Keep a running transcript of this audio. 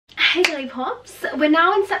Hey girly pops, we're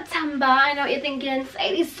now in September. I know what you're thinking,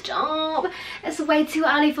 Sadie, stop. It's way too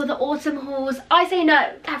early for the autumn hauls. I say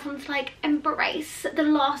no. Everyone's like, embrace the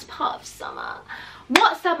last part of summer.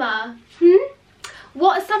 What summer?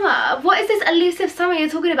 What summer? What is this elusive summer you're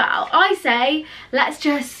talking about? I say, let's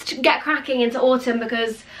just get cracking into autumn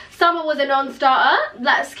because summer was a non-starter.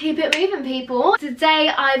 Let's keep it moving, people. Today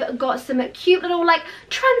I've got some cute little like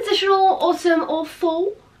transitional autumn or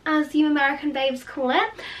fall, as you American babes call it,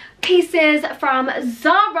 pieces from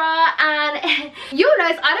Zara. And you'll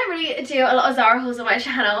notice I don't really do a lot of Zara hauls on my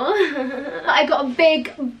channel. I got a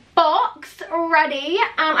big box ready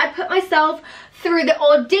and I put myself through the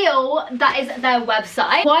ordeal that is their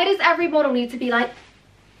website. Why does every model need to be like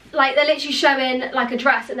they're literally showing like a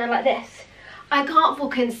dress and they're like this? I can't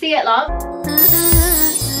fucking see it, love.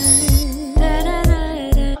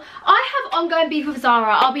 I have ongoing beef with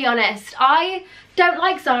Zara, I'll be honest. I don't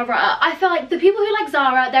like Zara. I feel like the people who like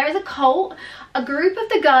Zara, there is a cult, a group of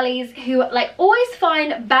the girlies who like always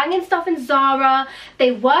find banging stuff in Zara.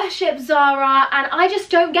 They worship Zara and I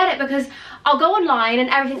just don't get it because I'll go online and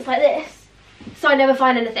everything's like this, so I never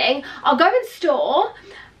find anything. I'll go in store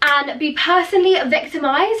and be personally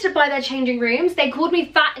victimized by their changing rooms. They called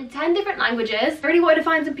me fat in 10 different languages. I really wanted to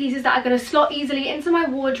find some pieces that are going to slot easily into my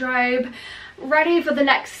wardrobe, ready for the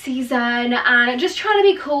next season, and just trying to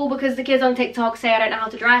be cool because the kids on TikTok say I don't know how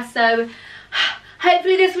to dress, so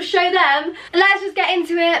hopefully this will show them. Let's just get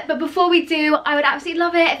into it, but before we do, I would absolutely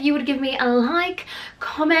love it if you would give me a like,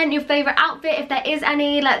 comment your favorite outfit if there is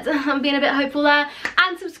any. I'm being a bit hopeful there,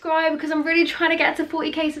 and subscribe because I'm really trying to get to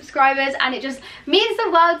 40k subscribers and it just means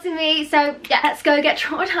the world to me. So yeah, let's go get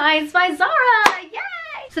traumatized by Zara. Yay!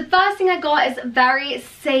 So the first thing I got is very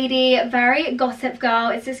Sadie, very gossip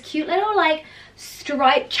girl. It's this cute little like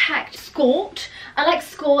striped checked skirt. I like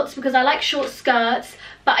skirts because I like short skirts,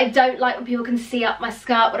 but I don't like when people can see up my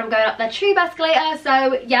skirt when I'm going up their tube escalator.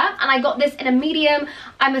 So yeah, and I got this in a medium.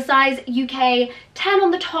 I'm a size UK 10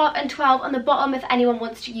 on the top and 12 on the bottom if anyone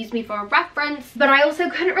wants to use me for a reference. But I also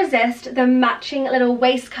couldn't resist the matching little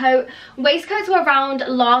waistcoat. Waistcoats were around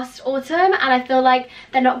last autumn and I feel like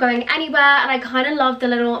they're not going anywhere, and I kind of love the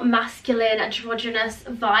little masculine androgynous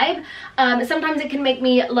vibe. Sometimes it can make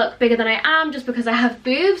me look bigger than I am just because I have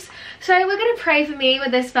boobs. So we're gonna pray for me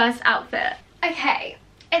with this first outfit. Okay.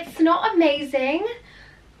 It's not amazing,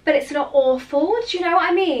 but it's not awful. Do you know what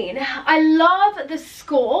I mean? I love the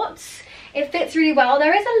skirts. It fits really well.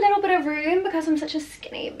 There is a little bit of room because I'm such a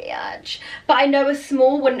skinny bitch, but I know a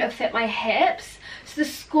small wouldn't have fit my hips. So the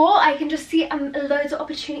skirt I can just see loads of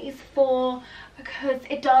opportunities for because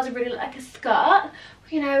it does really look like a skirt.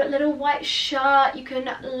 You know, a little white shirt, you can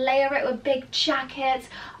layer it with big jackets.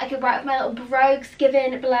 I could wear it with my little brogues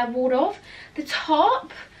given Blair Waldorf. The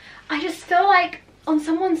top, I just feel like on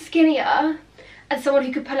someone skinnier and someone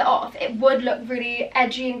who could pull it off, it would look really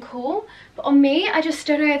edgy and cool. But on me, I just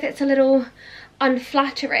don't know if it's a little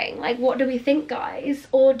unflattering. Like, what do we think, guys?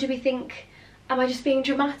 Or do we think, am I just being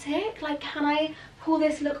dramatic? Like, can I pull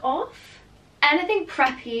this look off? Anything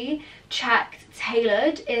preppy, checked,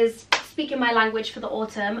 tailored is speaking my language for the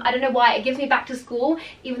autumn. I don't know why, it gives me back to school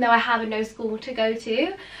even though I have no school to go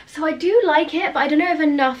to. So I do like it, but I don't know if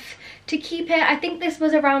enough to keep it. I think this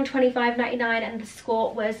was around $25.99 and the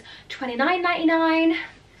skirt was $29.99.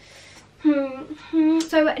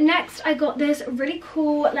 So next I got this really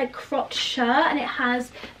cool like cropped shirt and it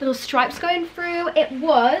has little stripes going through. It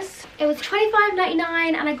was $25.99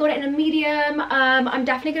 and I got it in a medium. I'm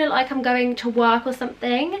definitely gonna look like I'm going to work or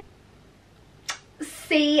something.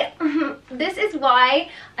 See, this is why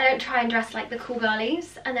I don't try and dress like the cool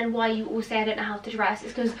girlies, and then why you all say I don't know how to dress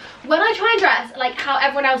is because when I try and dress like how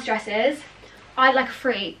everyone else dresses, I like a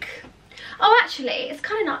freak. Oh, actually, it's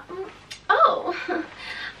kind of not.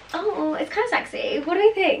 Oh, it's kind of sexy. What do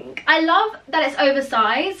you think? I love that it's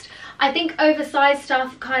oversized. I think oversized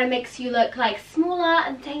stuff kind of makes you look like smaller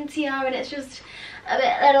and daintier, and it's just a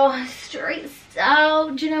bit little street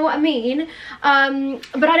style. Do you know what I mean? But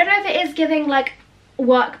I don't know if it is giving like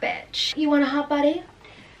work bitch. You want a hot body?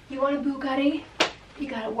 You want a Bugatti? You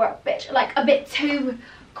gotta work bitch. Like a bit too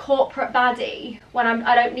corporate baddie when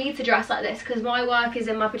I don't need to dress like this because my work is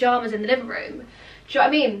in my pajamas in the living room. Do you know what I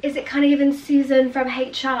mean? Is it kind of even Susan from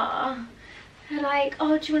HR? They're like,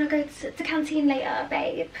 oh, do you want to go to the canteen later,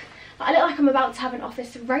 babe? Like, I look like I'm about to have an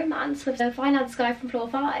office romance with the finance guy from floor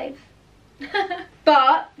 5.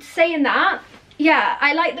 But saying that, yeah,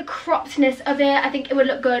 I like the croppedness of it. I think it would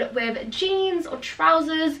look good with jeans or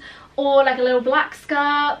trousers or like a little black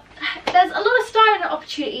skirt. There's a lot of styling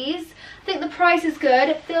opportunities. I think the price is good.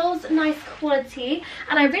 It feels nice quality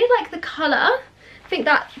and I really like the colour. think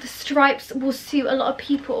that the stripes will suit a lot of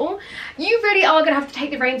people. You really are gonna have to take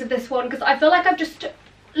the reins of this one, because I feel like I've just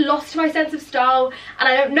lost my sense of style and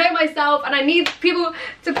I don't know myself, and I need people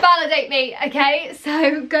to validate me, okay?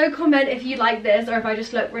 So go comment if you like this or if I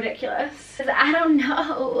just look ridiculous. I don't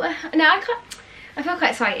know. No, I can't. I feel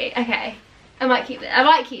quite swaggy. Okay, I might keep it. I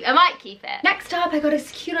might keep it. Next up, I got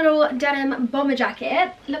this cute little denim bomber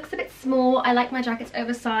jacket. Looks a bit small. I like my jackets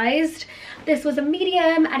oversized. This was a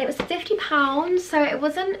medium and it was £50, so it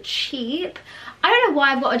wasn't cheap. I don't know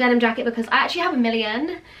why I've got a denim jacket, because I actually have a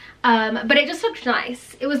million. But it just looked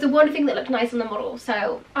nice. It was the one thing that looked nice on the model.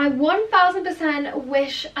 So I 1000%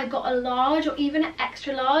 wish I got a large or even an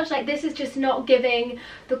extra large. Like, this is just not giving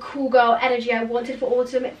the cool girl energy I wanted for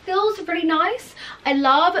autumn. It feels really nice. I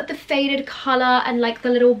love the faded colour and like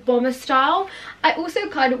the little bomber style. I also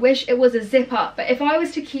kind of wish it was a zip up, but if I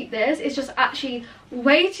was to keep this, it's just actually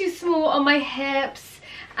way too small on my hips,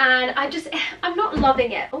 and I'm not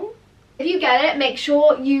loving it. Ooh. If you get it, make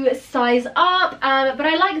sure you size up, but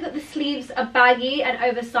I like that the sleeves are baggy and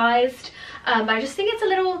oversized, but I just think it's a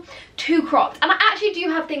little too cropped. And I actually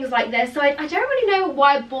do have things like this, so I don't really know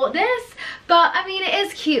why I bought this, but I mean, it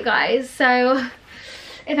is cute, guys. So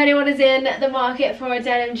if anyone is in the market for a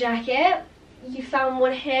denim jacket, you found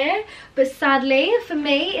one here, but sadly for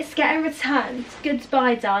me it's getting returned.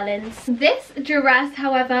 Goodbye, darlings. This dress,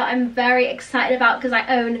 however, I'm very excited about because I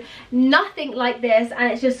own nothing like this,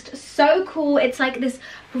 and it's just so cool. It's like this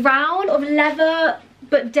brown of leather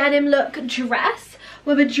but denim look dress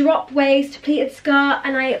with a drop waist, pleated skirt,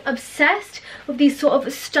 and I'm obsessed with these sort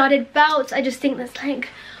of studded belts. I just think that's like,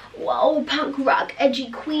 whoa, punk rock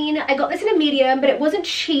edgy queen. I got this in a medium, but it wasn't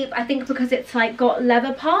cheap, I think because it's like got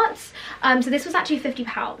leather parts. So this was actually £50.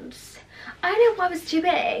 I don't know what I was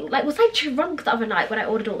doing. Like, was I drunk the other night when I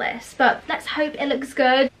ordered all this? But let's hope it looks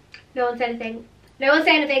good. No one say anything. No one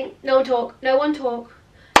say anything. No one talk. No one talk.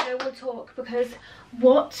 No one talk. Because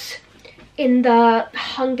what in the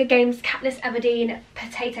Hunger Games Katniss Everdeen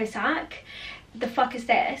potato sack the fuck is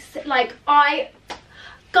this? Like,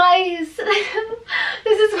 guys, this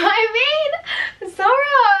is what I mean.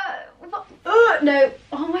 Zara. No.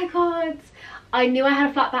 Oh my god. I knew I had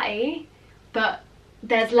a flat batty, but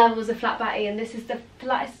there's levels of flat batty, and this is the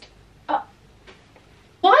flattest.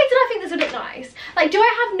 Why did I think this would look nice? Like, do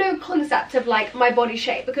I have no concept of like my body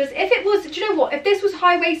shape? Because if it was, do you know what? If this was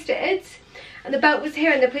high-waisted and the belt was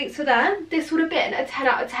here and the pleats were there, this would have been a 10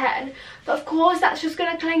 out of 10. But of course, that's just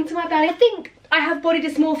gonna cling to my belly. I think I have body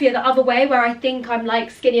dysmorphia the other way, where I think I'm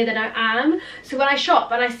like skinnier than I am. So when I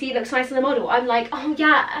shop and I see it looks nice on the model, I'm like, oh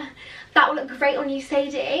yeah, that will look great on you,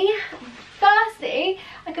 Sadie. Firstly,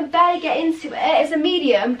 I can barely get into it. It's a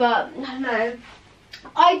medium, but I don't know.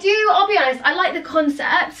 I'll be honest, I like the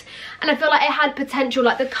concept, and I feel like it had potential.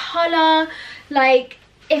 Like the colour, like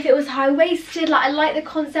if it was high-waisted, like I like the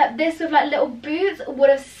concept. This with like little boots would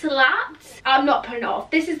have slapped. I'm not putting it off.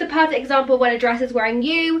 This is the perfect example when a dress is wearing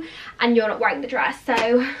you and you're not wearing the dress. So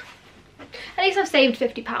at least I've saved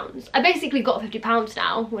 £50. I basically got £50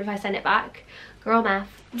 now. What if I send it back? Girl math.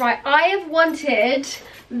 Right, I have wanted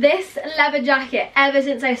this leather jacket ever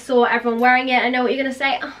since I saw everyone wearing it. I know what you're gonna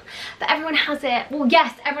say, oh, but everyone has it. Well,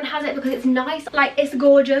 yes, everyone has it because it's nice. Like, it's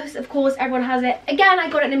gorgeous. Of course, everyone has it. Again, I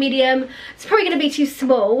got it in a medium. It's probably gonna be too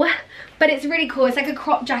small, but it's really cool. It's like a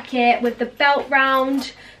crop jacket with the belt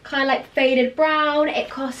round, kind of like faded brown. It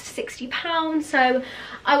cost £60, so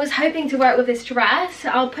I was hoping to wear it with this dress.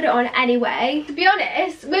 I'll put it on anyway. To be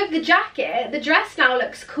honest, with the jacket, the dress now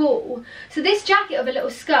looks cool. So this jacket with a little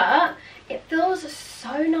skirt, it feels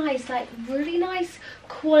so nice, like really nice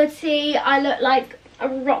quality. I look like a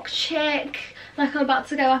rock chick, like I'm about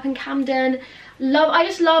to go up in Camden. I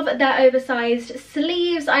just love their oversized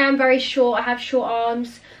sleeves. I am very short, I have short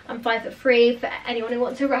arms. I'm 5'3" for anyone who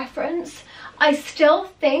wants a reference. I still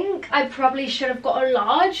think I probably should have got a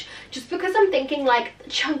large, just because I'm thinking like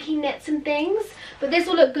chunky knits and things. But this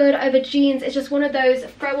will look good over jeans. It's just one of those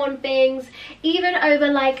throw-on things. Even over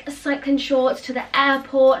like cycling shorts to the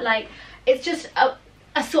airport. Like, it's just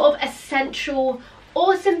a sort of essential,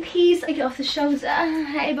 awesome piece. Take it off the shoulder.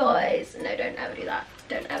 Hey boys. No, don't ever do that.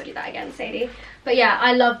 Don't ever do that again, Sadie. But yeah,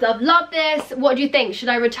 I love this. What do you think? Should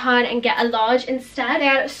I return and get a large instead? They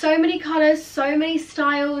had so many colours, so many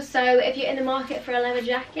styles. So if you're in the market for a leather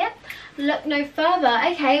jacket, look no further.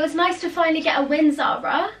 Okay, it was nice to finally get a win,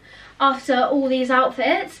 Zara, after all these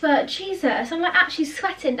outfits, but Jesus, I'm like actually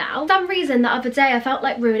sweating now. For some reason the other day I felt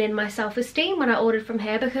like ruining my self-esteem when I ordered from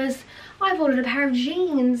here, because I've ordered a pair of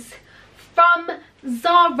jeans from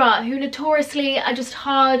Zara, who notoriously are just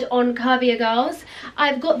hard on curvier girls.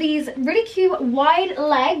 I've got these really cute wide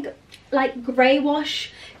leg like grey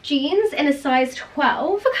wash jeans in a size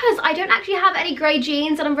 12 because I don't actually have any grey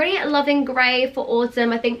jeans, and I'm really loving grey for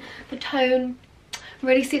autumn. I think the tone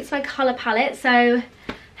really suits my colour palette, so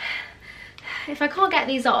if I can't get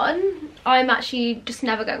these on, I'm actually just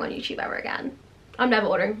never going on YouTube ever again. I'm never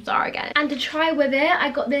ordering from Zara again. And to try with it,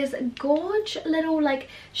 I got this gorge little like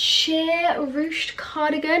sheer ruched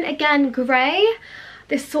cardigan, again grey,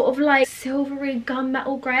 this sort of like silvery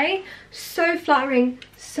gunmetal grey, so flattering,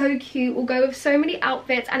 so cute, will go with so many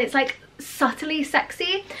outfits, and it's like subtly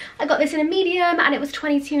sexy. I got this in a medium and it was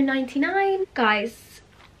 $22.99. Guys,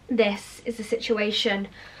 this is the situation.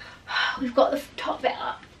 We've got the top bit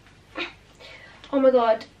up. Oh my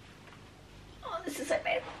god, oh, this is so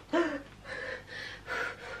bad.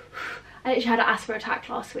 I literally had an asthma attack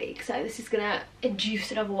last week, so this is gonna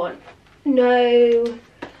induce another one. No,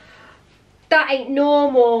 that ain't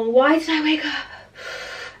normal. Why did I wake up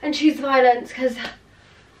and choose violence? Because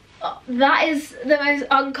that is the most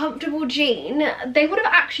uncomfortable jean. They would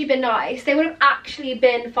have actually been nice. They would have actually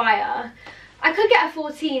been fire. I could get a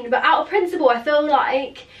 14, but out of principle, I feel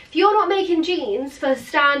like if you're not making jeans for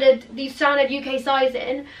these standard UK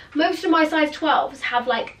sizing, most of my size 12s have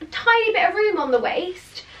like a tiny bit of room on the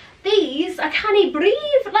waist. These, I can't even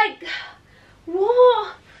breathe. Like,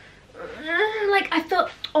 what? Like, I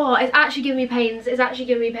thought, oh, it's actually giving me pains. It's actually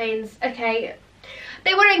giving me pains. Okay,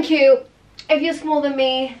 they would have been cute if you're smaller than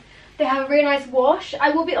me. They have a really nice wash.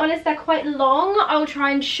 I will be honest, they're quite long. I'll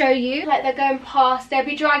try and show you. Like, they're going past, they'll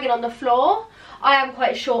be dragging on the floor. I am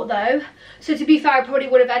quite short though, so to be fair, I probably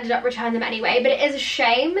would have ended up returning them anyway, but it is a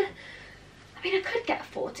shame. I mean, I could get a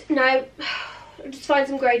 14. No, just find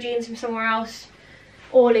some grey jeans from somewhere else,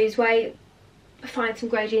 or lose weight, find some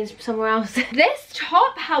grey jeans from somewhere else. This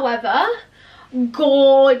top, however,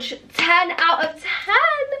 gorge, 10 out of 10.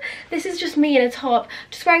 This is just me in a top,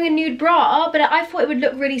 just wearing a nude bra, but I thought it would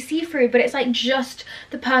look really see-through, but it's like just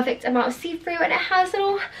the perfect amount of see-through, and it has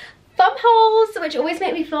little thumb holes, which always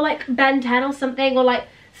make me feel like Ben 10 or something, or like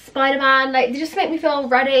Spider-Man. Like, they just make me feel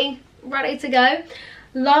ready to go.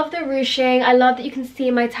 Love the ruching. I love that you can see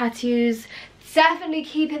my tattoos. Definitely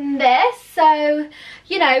keeping this, so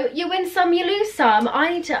you know, you win some, you lose some. I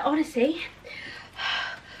need to honestly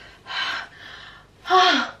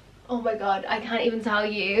oh my god, I can't even tell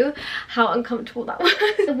you how uncomfortable that was.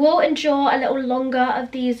 We'll endure a little longer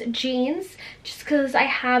of these jeans just because I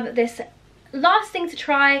have this last thing to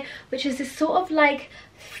try, which is this sort of like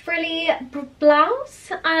frilly blouse,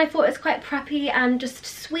 and I thought it was quite preppy and just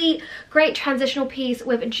sweet. Great transitional piece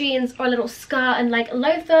with jeans or a little skirt and like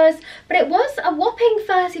loafers, but it was a whopping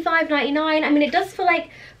 $35.99. I mean, it does feel like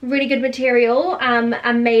really good material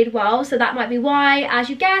and made well, so that might be why. As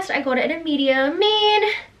you guessed, I got it in a medium.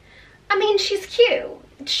 I mean, she's cute.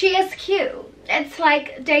 She is cute. It's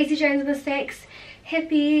like Daisy Jones and the Six,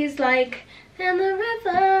 hippies, like in the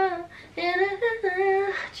river. Do you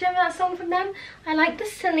remember that song from them? I like the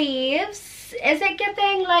sleeves. Is it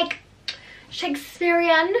giving like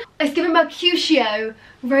Shakespearean? It's giving Mercutio,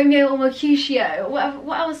 Romeo or Mercutio.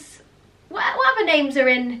 What else? What other names are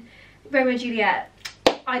in Romeo and Juliet?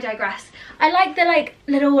 I digress. I like the like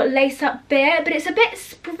little lace up bit, but it's a bit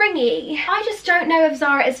springy. I just don't know if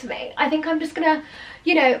Zara is for me. I think I'm just gonna,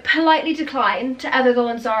 you know, politely decline to ever go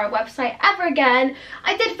on Zara website ever again.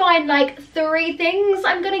 I did find like 3 things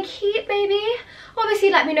I'm gonna keep maybe.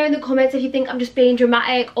 Obviously let me know in the comments if you think I'm just being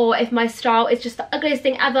dramatic, or if my style is just the ugliest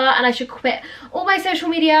thing ever and I should quit all my social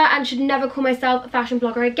media and should never call myself a fashion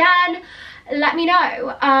blogger again. Let me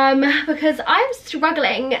know, because I'm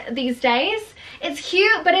struggling these days. It's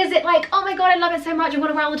cute, but is it like, oh my god, I love it so much, I want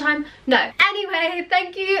to wear all the time? No. Anyway,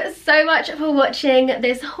 thank you so much for watching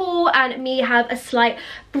this haul and me have a slight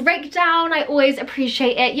breakdown. I always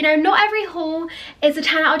appreciate it. You know, not every haul is a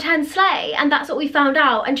 10 out of 10 slay, and that's what we found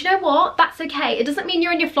out. And you know what? That's okay. It doesn't mean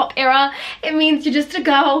you're in your flop era. It means you're just a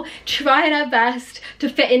girl trying her best to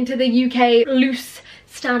fit into the UK loose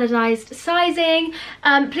standardized sizing.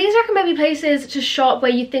 Please recommend me places to shop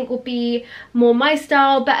where you think will be more my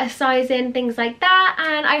style, better sizing, things like that.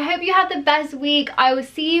 And I hope you have the best week. I will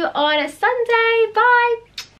see you on Sunday. Bye.